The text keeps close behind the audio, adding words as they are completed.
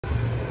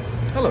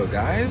Hello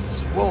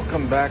guys,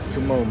 welcome back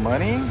to Mo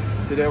Money.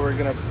 Today we're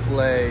gonna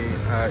play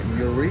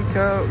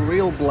Eureka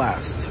Real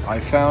Blast. I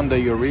found a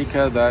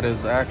Eureka that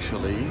is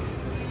actually,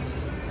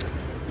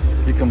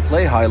 you can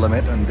play high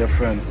limit and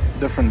different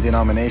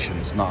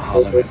denominations, not high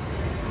limit.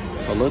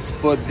 So let's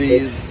put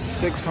these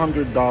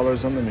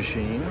 $600 on the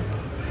machine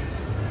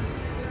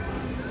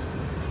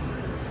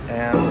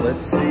and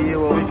let's see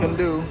what we can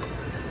do.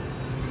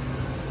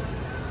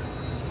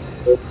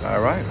 All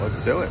right, let's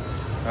do it.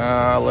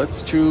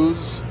 Let's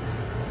choose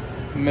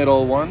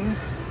middle one,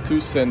 2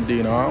 cent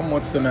dinar.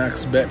 What's the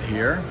max bet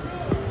here?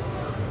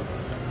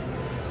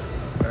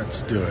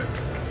 Let's do it.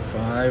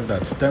 5,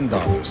 that's $10.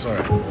 All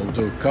right, we'll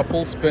do a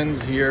couple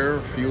spins here,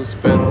 a few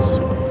spins.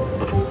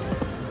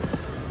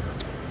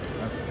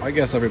 I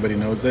guess everybody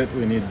knows it.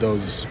 We need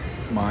those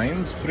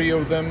mines, 3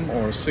 of them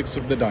or 6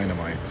 of the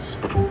dynamites.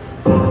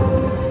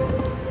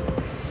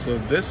 So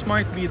this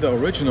might be the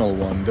original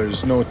one.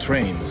 There's no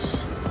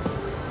trains.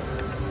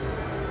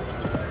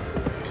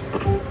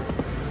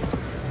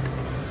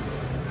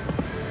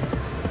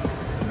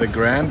 The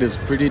grand is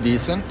pretty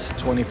decent,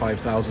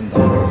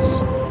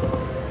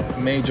 $25,000.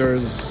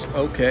 Majors,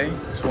 okay,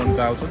 it's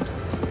 1,000.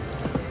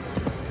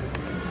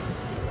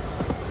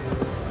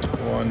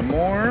 One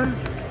more,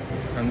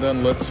 and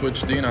then let's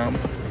switch denom.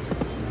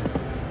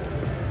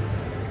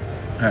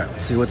 All right,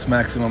 let's see what's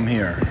maximum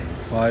here.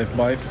 5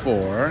 by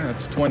 4,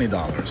 that's $20.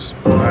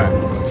 All right,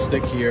 let's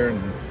stick here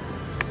and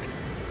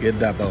get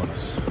that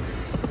bonus.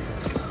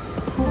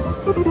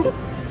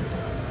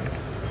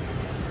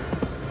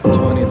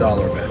 $20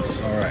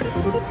 bets, all right.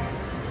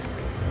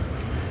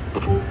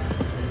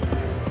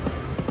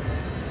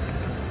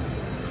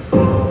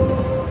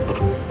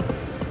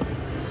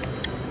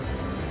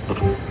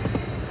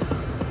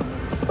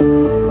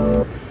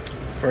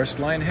 First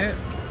line hit.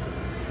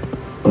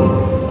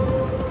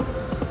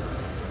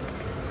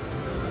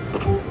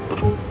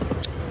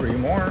 Three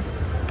more.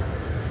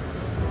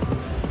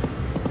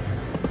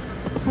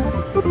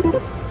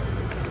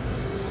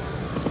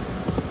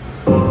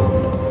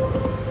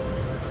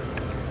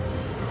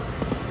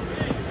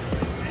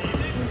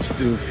 Let's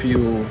do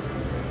fuel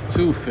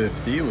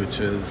 250,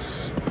 which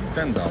is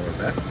 $10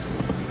 bets.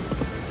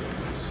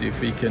 See if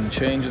we can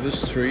change the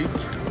streak.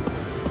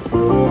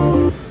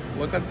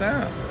 Look at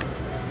that.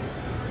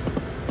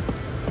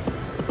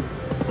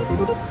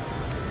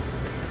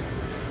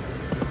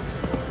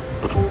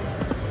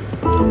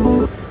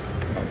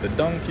 Got the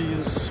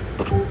donkeys.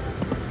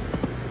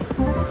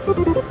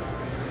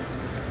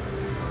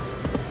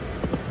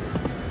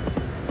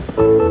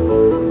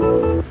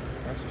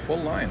 That's a full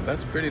line.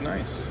 That's pretty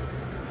nice.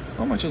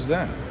 How much is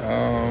that?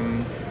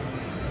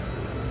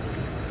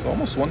 It's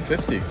almost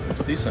 150.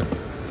 It's decent.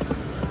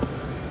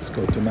 Let's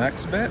go to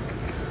max bet.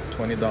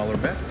 $20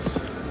 bets.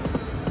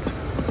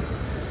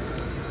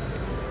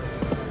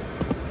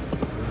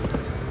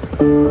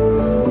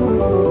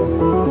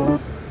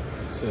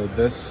 So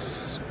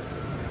this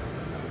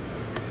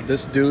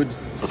dude,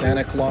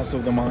 Santa Claus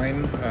of the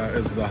mine,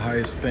 is the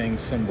highest paying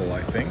symbol,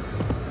 I think.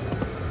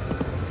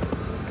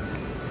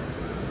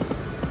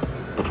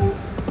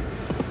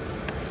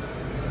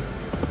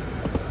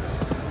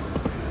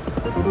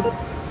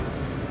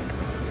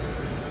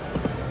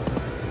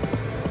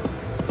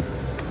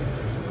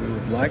 We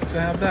would like to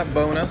have that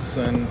bonus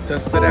and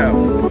test it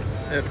out,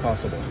 if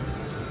possible.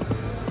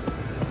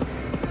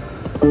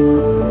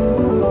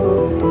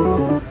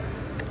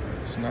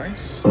 That's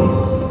nice.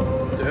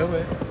 Do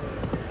it.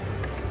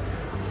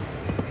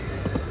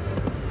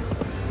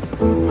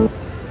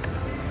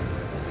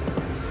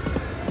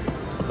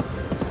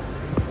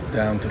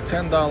 Down to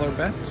 $10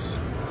 bets.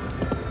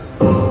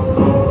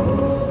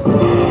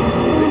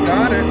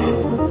 Got it.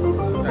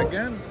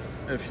 Again,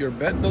 if your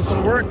bet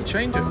doesn't work,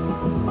 change it.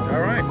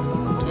 All right.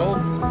 12.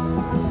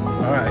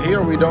 All right,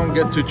 here we don't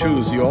get to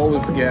choose. You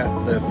always get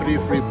the 3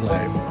 free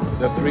play.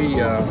 The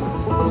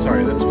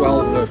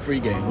 12 free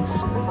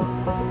games.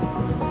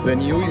 The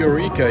new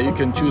Eureka, you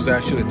can choose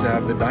actually to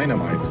have the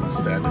dynamites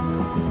instead.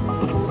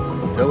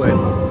 Do it.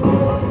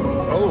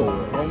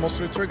 Oh,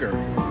 almost re-trigger.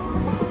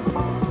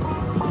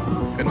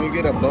 Can we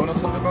get a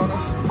bonus on the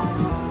bonus?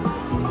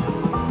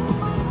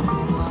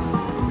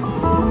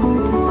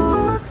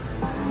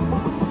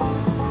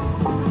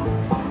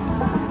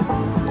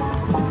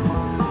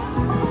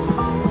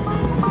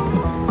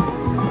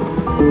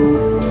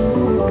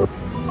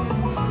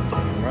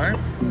 Alright,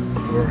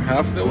 we're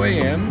half the way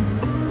in.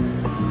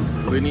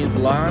 We need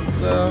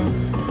lots of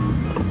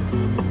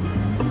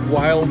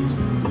wild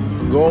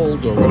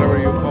gold, or whatever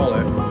you call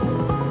it.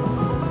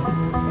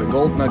 The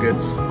gold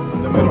nuggets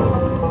in the middle.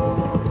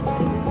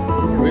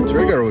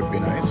 Re-trigger would be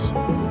nice.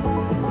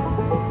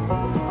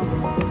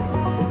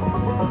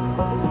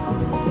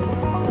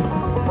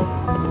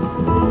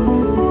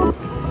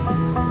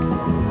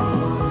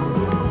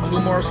 Two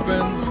more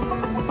spins.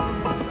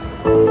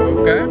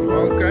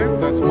 Okay,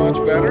 that's much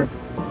better.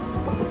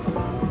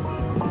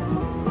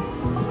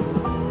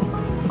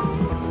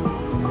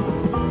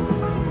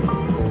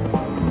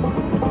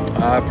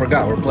 I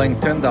forgot, we're playing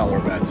 $10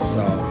 bets,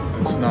 so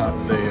it's not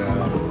the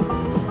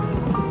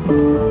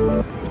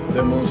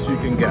the most you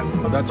can get,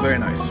 but that's very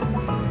nice. All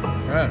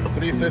right,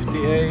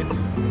 358,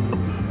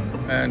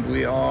 and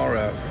we are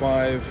at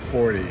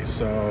 540,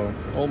 so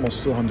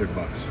almost 200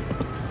 bucks.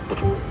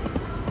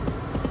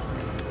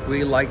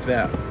 We like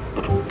that.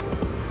 All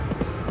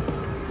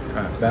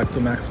right, back to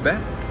max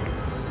bet.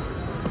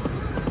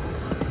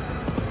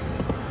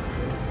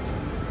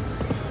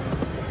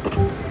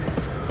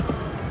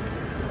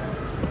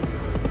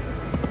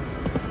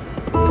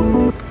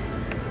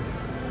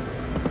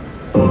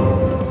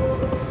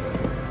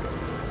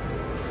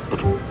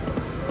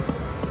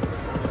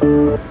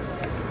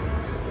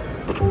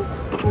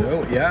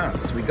 Oh,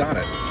 yes, we got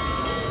it.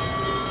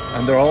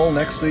 And they're all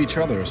next to each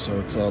other, so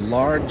it's a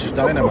large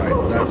dynamite.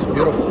 That's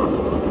beautiful.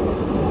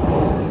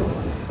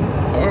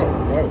 Oh,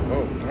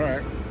 all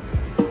right.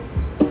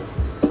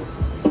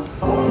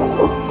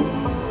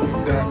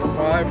 We've got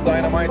 5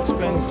 dynamite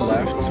spins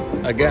left.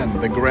 Again,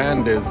 the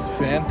grand is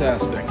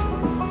fantastic.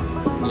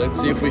 Let's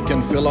see if we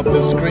can fill up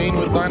the screen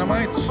with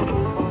dynamites.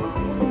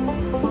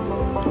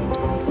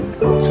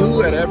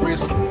 2 at every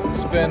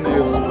spin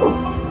is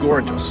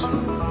gorgeous.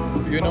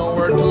 You know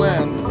where to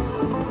land.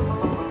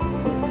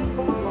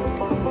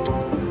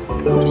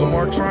 2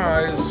 more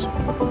tries.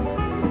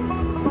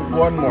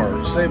 1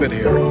 more. Save it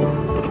here.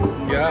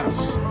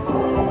 Yes.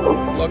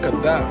 Look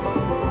at that.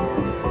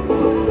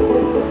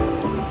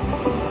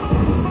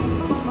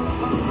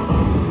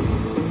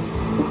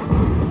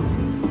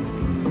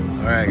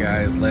 Alright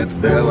guys, let's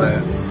do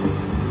it.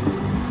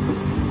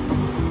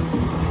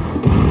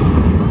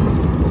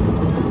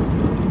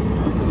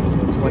 So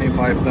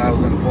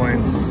 25,000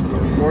 points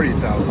or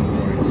 40,000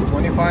 points.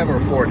 25 or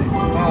 40?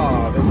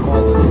 Ah, the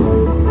smallest.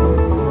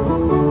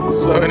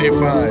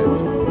 75.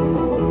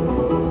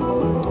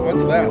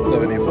 What's that,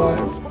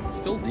 75?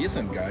 Still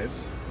decent,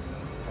 guys.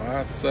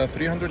 That's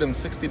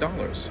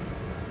 $360.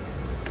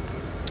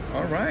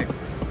 Alright.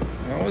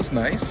 That was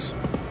nice.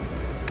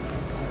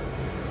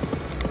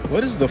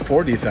 What is the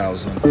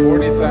 40,000?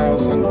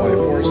 40,000 by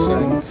 4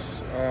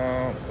 cents.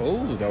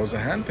 Oh, that was a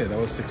hand pay. That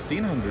was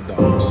 $1,600.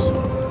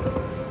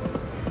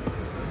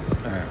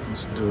 Alright,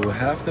 let's do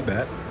half the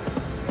bet.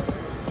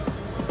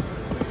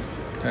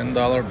 $10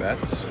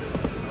 bets.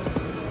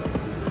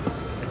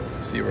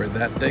 See where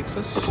that takes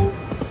us.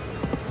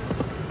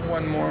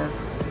 1 more.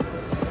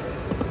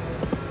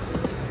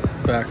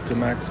 Back to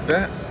max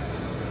bet.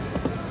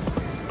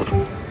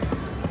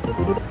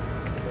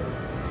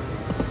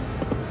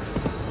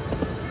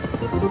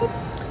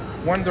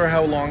 Wonder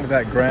how long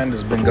that grand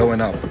has been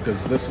going up,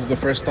 because this is the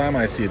first time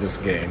I see this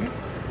game.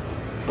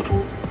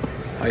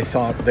 I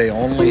thought they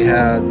only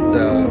had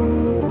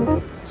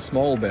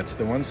small bets,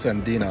 the 1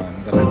 cent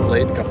denom that I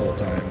played a couple of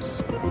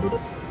times.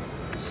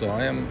 So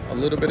I am a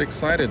little bit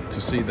excited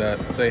to see that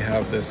they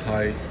have this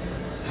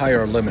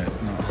higher limit,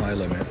 not high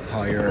limit,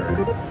 higher.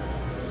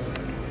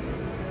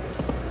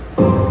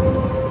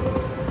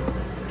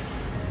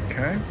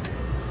 Okay.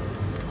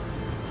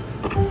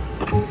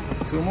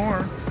 2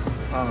 more.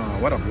 Ah,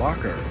 what a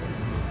blocker.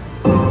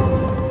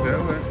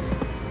 Do it.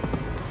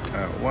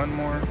 1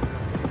 more.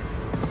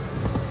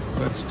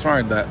 Let's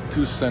try that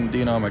 2 cent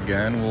denom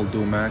again. We'll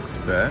do max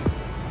bet.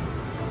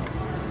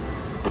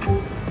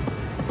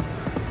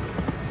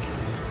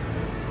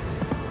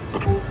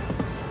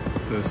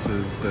 This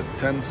is the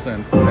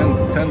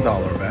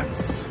 $10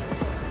 bets.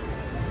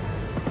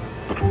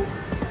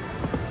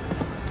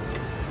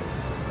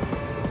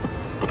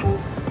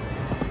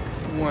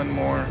 One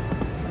more.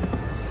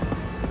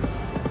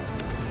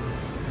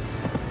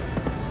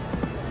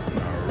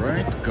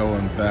 Alright,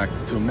 going back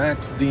to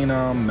max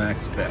denom,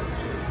 max bet.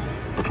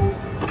 2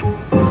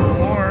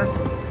 more.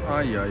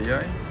 Ay, ay,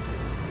 ay.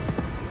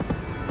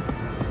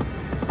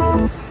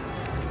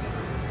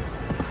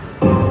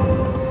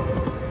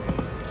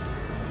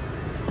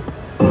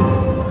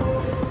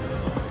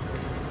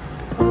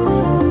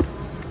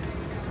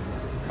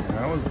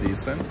 That was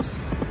decent.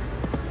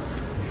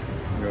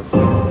 Got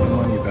some of the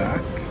money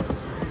back.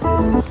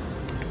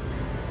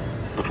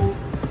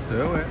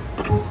 Do it.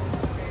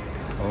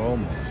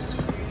 Almost.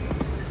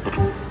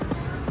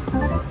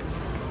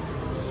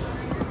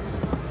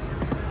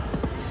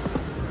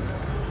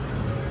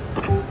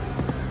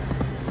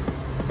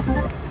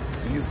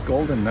 These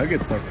golden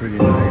nuggets are pretty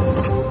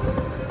nice.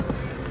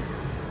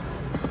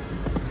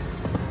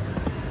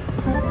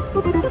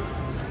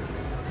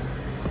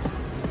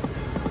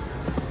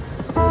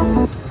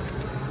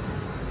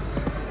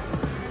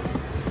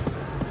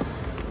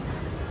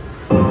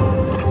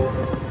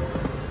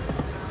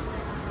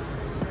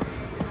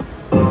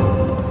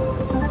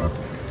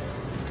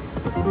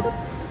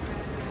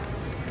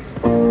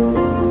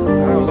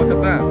 Oh, look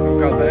at that. We've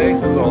got the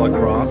aces all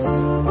across.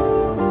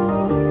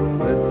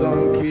 The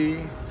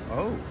donkey.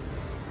 Oh,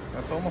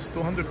 that's almost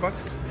 200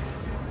 bucks.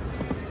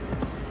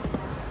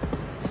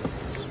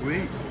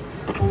 Sweet.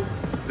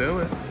 Do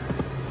it.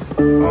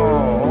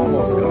 Oh,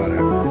 almost got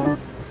it.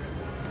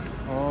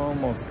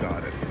 Almost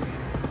got it.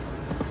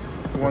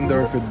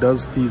 Wonder if it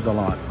does tease a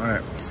lot.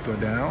 Alright, let's go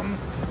down.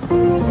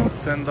 Some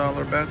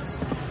 $10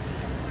 bets.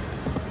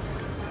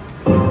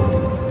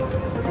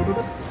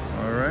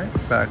 Alright,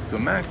 back to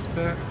max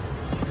bet.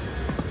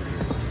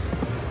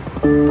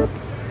 Alright,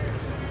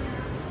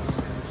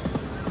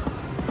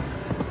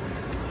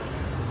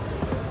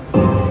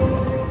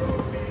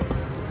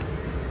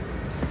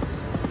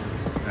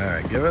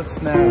 give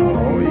us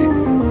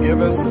now,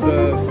 give us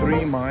the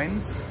 3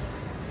 mines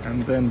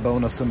and then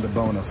bonus and the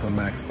bonus on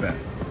max bet,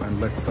 and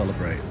let's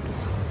celebrate.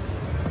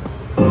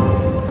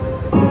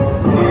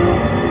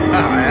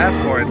 I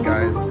asked for it,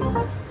 guys.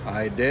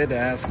 I did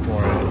ask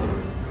for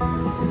it.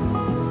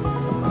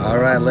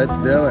 Alright, let's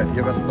do it.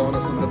 Give us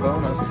bonus and the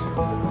bonus.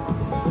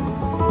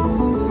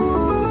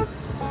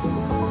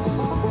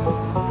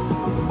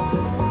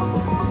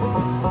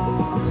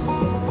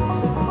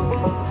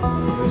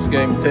 This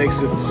game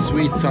takes its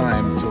sweet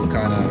time to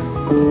kind of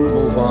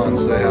move on,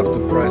 so I have to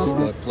press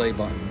the play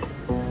button.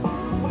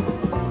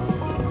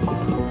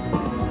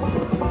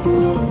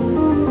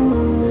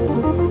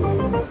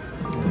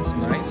 It's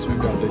nice,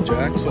 we've got the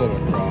Jack's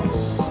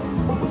autocross.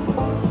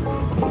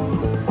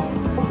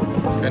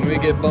 Can we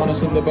get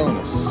bonus in the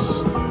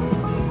bonus?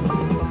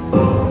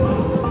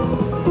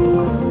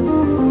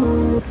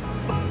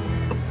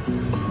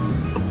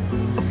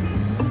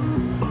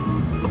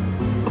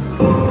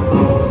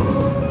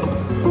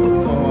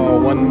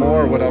 One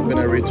more would have been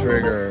a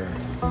retrigger.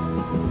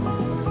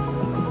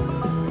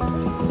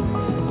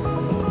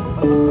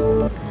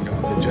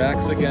 Got the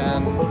Jacks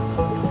again.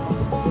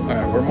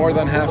 Alright, we're more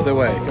than half the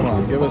way. Come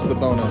on, give us the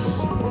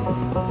bonus.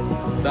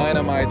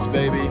 Dynamites,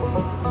 baby.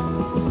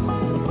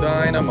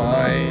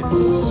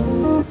 Dynamites.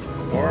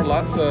 Or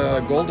lots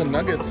of golden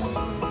nuggets.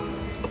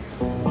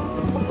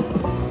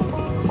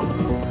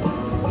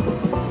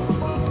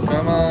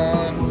 Come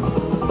on.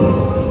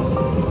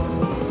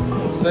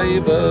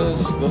 Save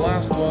us, the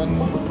last one.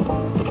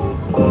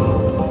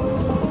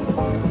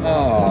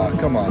 Ah,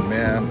 come on,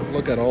 man.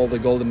 Look at all the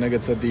golden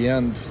nuggets at the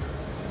end.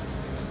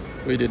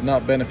 We did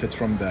not benefit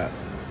from that.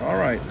 All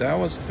right, that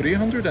was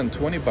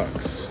 320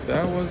 bucks.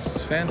 That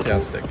was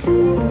fantastic.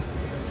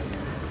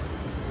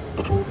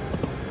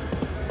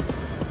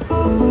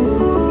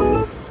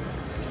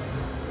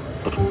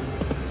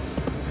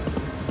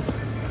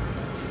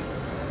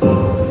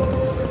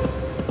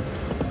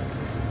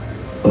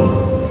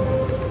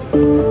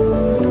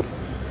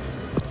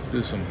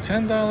 Do some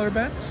 $10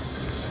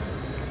 bets.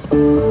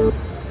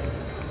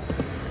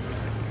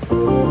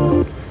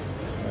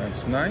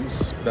 That's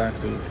nice. Back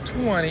to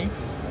 20.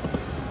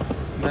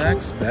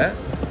 Max bet.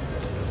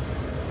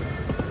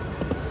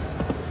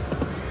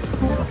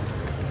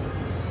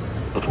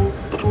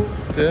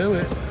 Do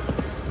it.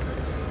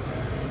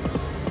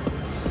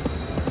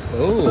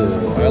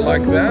 Oh, I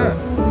like that.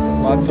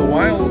 Lots of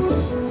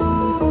wilds.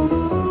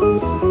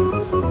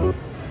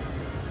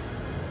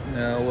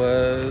 That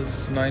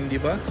was 90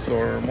 bucks,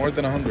 or more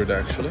than 100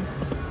 actually.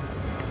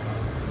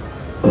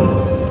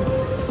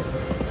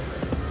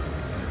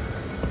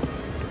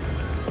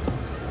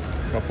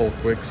 Couple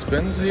quick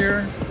spins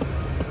here.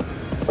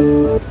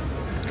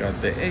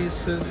 Got the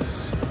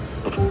aces.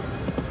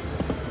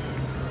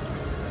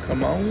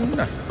 Come on.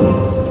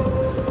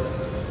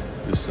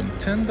 Do some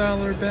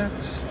 $10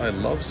 bets. I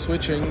love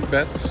switching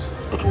bets.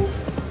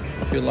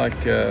 I feel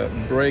like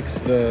breaks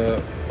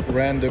the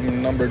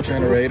random number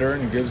generator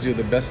and gives you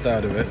the best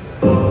out of it.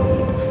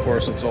 Of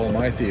course, it's all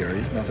my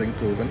theory, nothing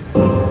proven.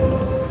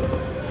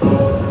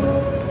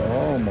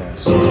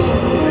 Almost. We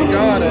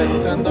got it.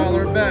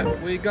 $10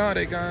 bet. We got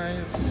it,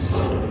 guys.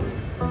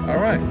 All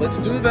right, let's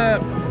do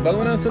that.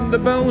 Bonus and the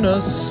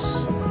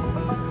bonus.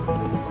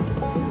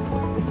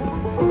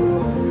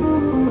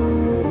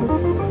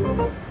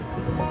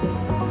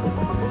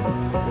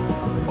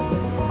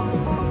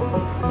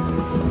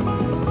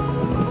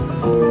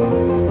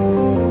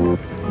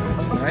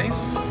 That's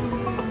nice.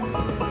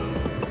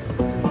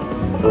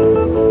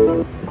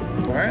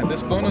 All right,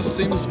 this bonus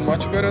seems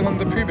much better than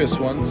the previous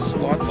ones.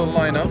 Lots of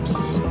lineups.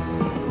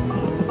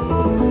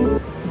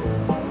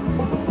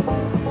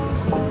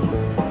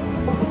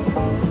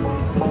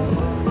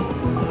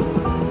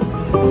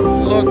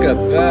 Look at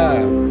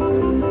that.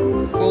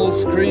 Full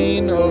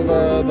screen of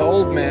the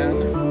old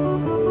man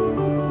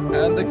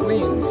and the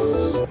queens.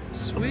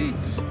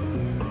 Sweet.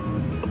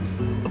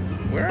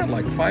 We're at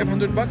like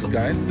 500 bucks,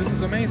 guys. This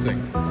is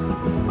amazing.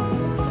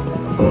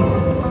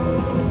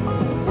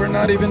 We're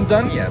not even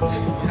done yet.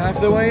 Half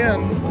the way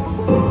in.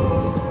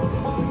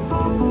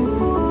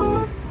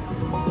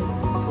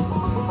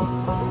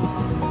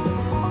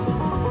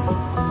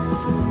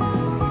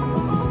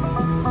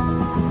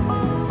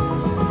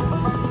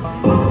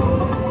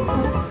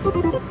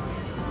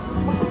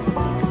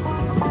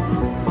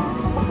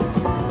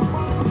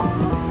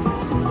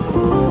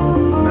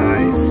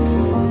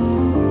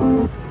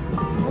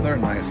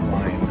 Nice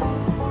line.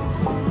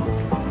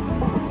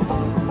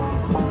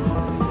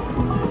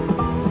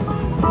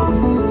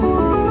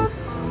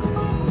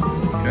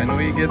 Can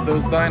we get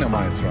those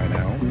dynamites right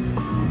now?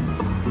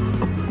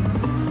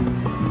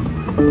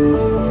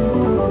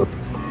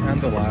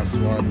 And the last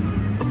one.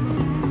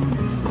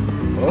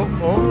 Oh,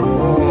 oh,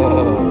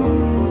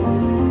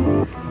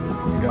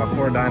 oh. We got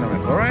 4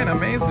 dynamites. All right,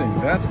 amazing.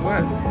 That's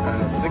what?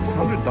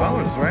 $600,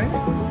 right?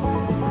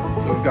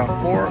 So we've got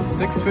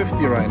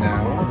 $650 right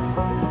now.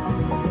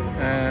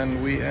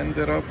 and we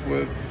ended up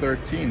with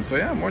 13. So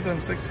yeah, more than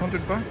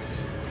 600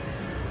 bucks.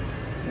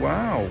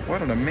 Wow,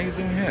 what an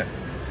amazing hit.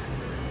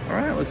 All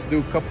right, let's do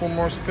a couple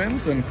more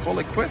spins and call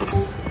it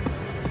quits.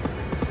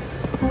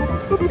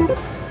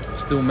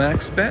 Still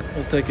max bet.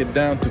 We'll take it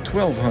down to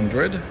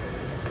 1200.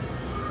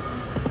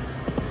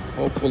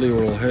 Hopefully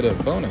we'll hit a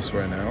bonus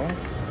right now.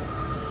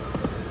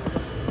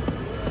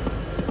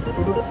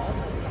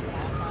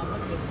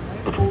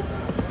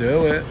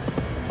 Do it.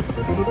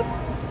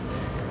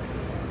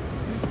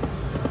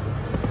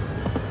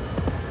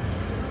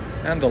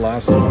 And the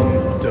last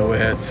one. Do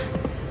it.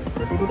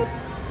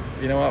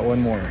 You know what?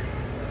 One more.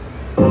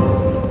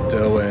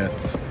 Do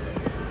it.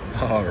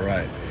 All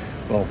right.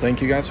 Well,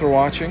 thank you guys for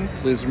watching.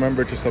 Please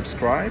remember to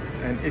subscribe.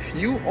 And if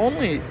you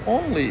only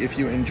if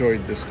you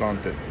enjoyed this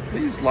content,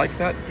 please like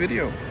that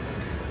video.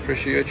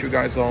 Appreciate you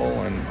guys all,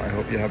 and I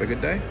hope you have a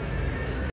good day.